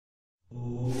Most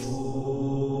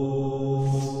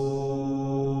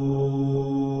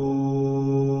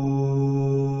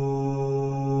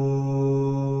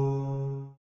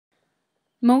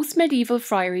medieval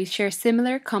friaries share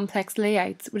similar complex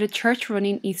layouts, with a church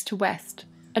running east to west.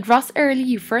 At Ross Errilly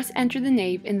you first enter the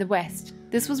nave in the west.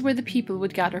 This was where the people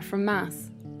would gather for Mass.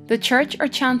 The church or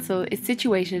chancel is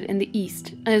situated in the east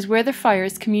and is where the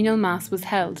friars' communal Mass was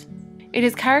held. It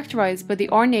is characterised by the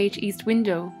ornate east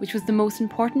window, which was the most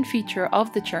important feature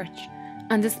of the church,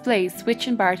 and displays switch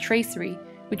and bar tracery,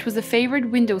 which was a favoured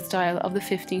window style of the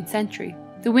 15th century.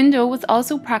 The window was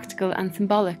also practical and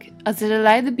symbolic, as it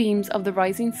allowed the beams of the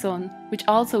rising sun, which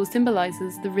also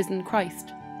symbolises the risen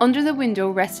Christ. Under the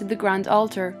window rested the grand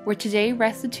altar, where today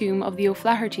rests the tomb of the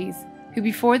O'Flahertys, who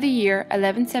before the year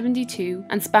 1172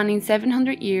 and spanning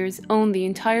 700 years owned the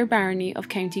entire barony of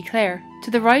County Clare.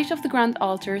 To the right of the grand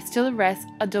altar still rests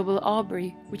a double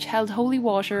aubrey, which held holy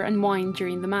water and wine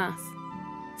during the Mass.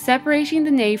 Separating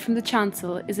the nave from the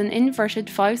chancel is an inverted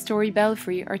 5-storey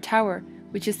belfry or tower,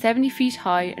 which is 70 feet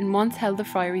high and once held the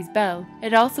friary's bell.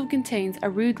 It also contains a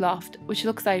rood loft, which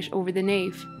looks out over the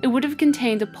nave. It would have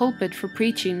contained a pulpit for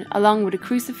preaching, along with a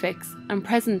crucifix, and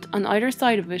present on either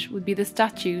side of it would be the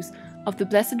statues of the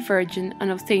Blessed Virgin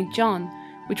and of St. John,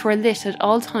 which were lit at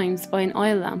all times by an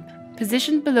oil lamp.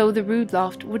 Positioned below the rood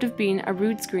loft would have been a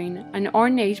rood screen, an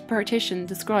ornate partition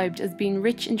described as being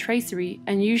rich in tracery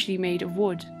and usually made of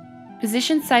wood.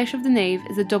 Positioned south of the nave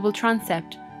is a double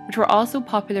transept, which were also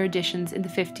popular additions in the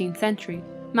 15th century.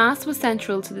 Mass was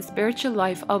central to the spiritual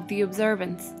life of the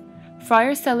observants.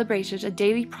 Friars celebrated a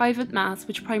daily private Mass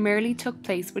which primarily took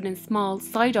place within small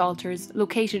side altars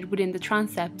located within the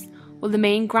transepts, while the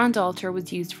main grand altar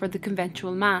was used for the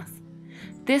conventual Mass.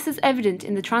 This is evident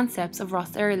in the transepts of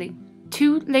Ross Errilly.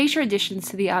 Two later additions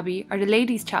to the abbey are the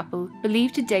Ladies' Chapel,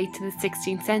 believed to date to the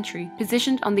 16th century,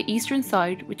 positioned on the eastern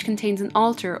side, which contains an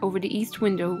altar over the east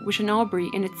window with an aubrey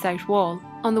in its south wall.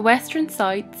 On the western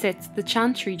side sits the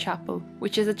Chantry Chapel,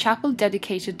 which is a chapel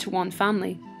dedicated to one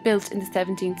family, built in the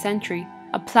 17th century.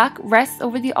 A plaque rests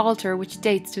over the altar which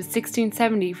dates to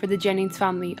 1670 for the Jennings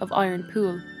family of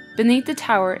Ironpool. Beneath the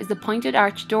tower is the pointed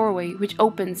arched doorway which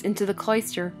opens into the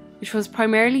cloister, which was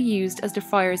primarily used as the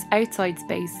friars' outside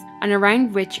space, and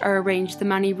around which are arranged the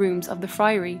many rooms of the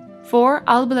friary. 4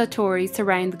 albulatories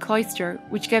surround the cloister,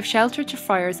 which gave shelter to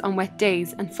friars on wet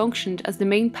days and functioned as the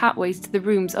main pathways to the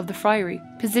rooms of the friary.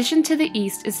 Positioned to the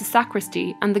east is the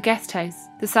sacristy and the guest house.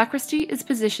 The sacristy is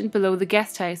positioned below the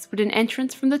guest house, with an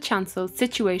entrance from the chancel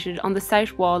situated on the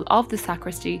south wall of the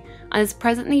sacristy and is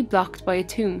presently blocked by a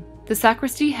tomb. The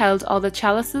sacristy held all the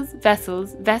chalices,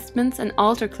 vessels, vestments and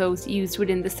altar clothes used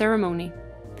within the ceremony.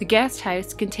 The guest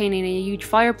house, containing a huge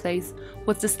fireplace,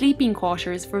 was the sleeping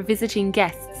quarters for visiting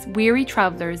guests, weary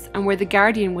travellers, and where the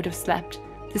guardian would have slept,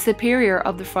 the superior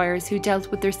of the friars who dealt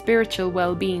with their spiritual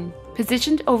well-being.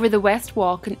 Positioned over the west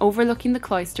walk and overlooking the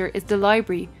cloister is the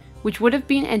library, which would have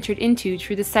been entered into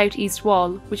through the southeast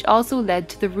wall, which also led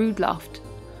to the rood loft.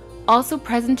 Also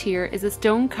present here is a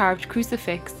stone-carved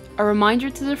crucifix, a reminder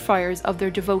to the friars of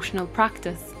their devotional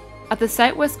practice. At the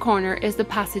southwest corner is the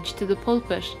passage to the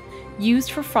pulpit,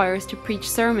 used for friars to preach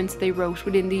sermons they wrote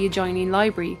within the adjoining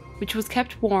library, which was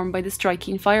kept warm by the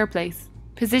striking fireplace.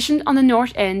 Positioned on the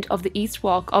north end of the east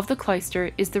walk of the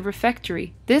cloister is the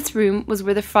refectory. This room was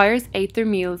where the friars ate their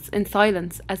meals in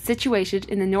silence, as situated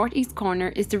in the northeast corner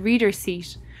is the reader's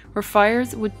seat, where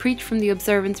friars would preach from the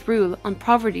observance rule on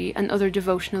poverty and other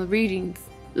devotional readings.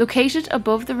 Located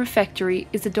above the refectory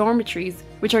is the dormitories,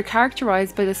 which are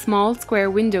characterised by the small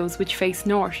square windows which face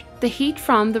north. The heat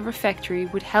from the refectory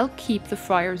would help keep the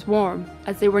friars warm,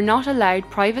 as they were not allowed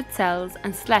private cells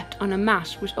and slept on a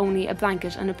mat with only a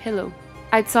blanket and a pillow.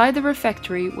 Outside the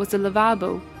refectory was the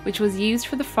lavabo, which was used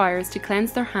for the friars to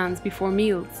cleanse their hands before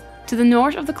meals. To the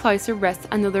north of the cloister rests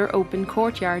another open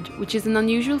courtyard, which is an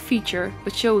unusual feature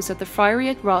but shows that the friary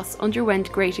at Ross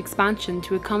underwent great expansion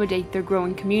to accommodate their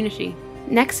growing community.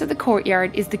 Next to the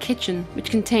courtyard is the kitchen, which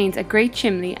contains a great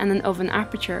chimney and an oven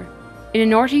aperture. In the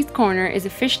northeast corner is a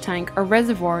fish tank or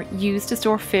reservoir used to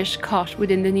store fish caught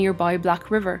within the nearby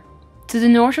Black River. To the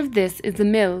north of this is the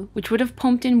mill, which would have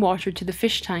pumped in water to the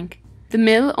fish tank. The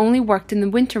mill only worked in the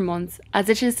winter months, as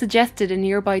it is suggested a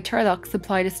nearby Turlock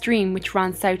supplied a stream which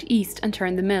ran southeast and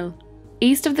turned the mill.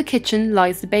 East of the kitchen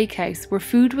lies the bakehouse, where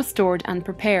food was stored and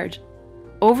prepared.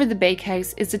 Over the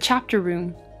bakehouse is the chapter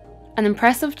room. An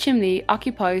impressive chimney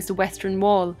occupies the western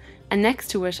wall, and next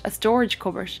to it a storage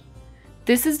cupboard.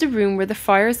 This is the room where the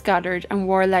friars gathered and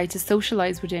were allowed to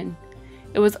socialise within.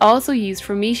 It was also used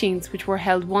for meetings which were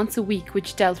held once a week,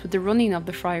 which dealt with the running of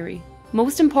the friary.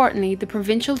 Most importantly, the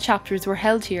provincial chapters were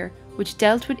held here, which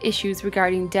dealt with issues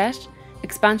regarding debt,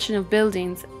 expansion of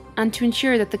buildings, and to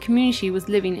ensure that the community was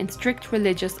living in strict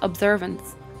religious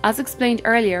observance. As explained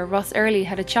earlier, Ross Errilly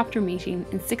had a chapter meeting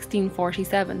in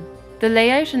 1647. The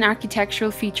layout and architectural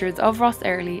features of Ross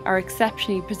Errilly are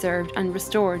exceptionally preserved and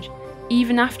restored,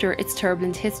 even after its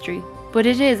turbulent history. But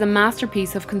it is a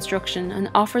masterpiece of construction and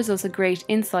offers us a great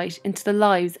insight into the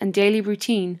lives and daily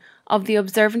routine of the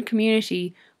observant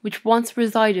community which once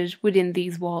resided within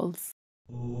these walls.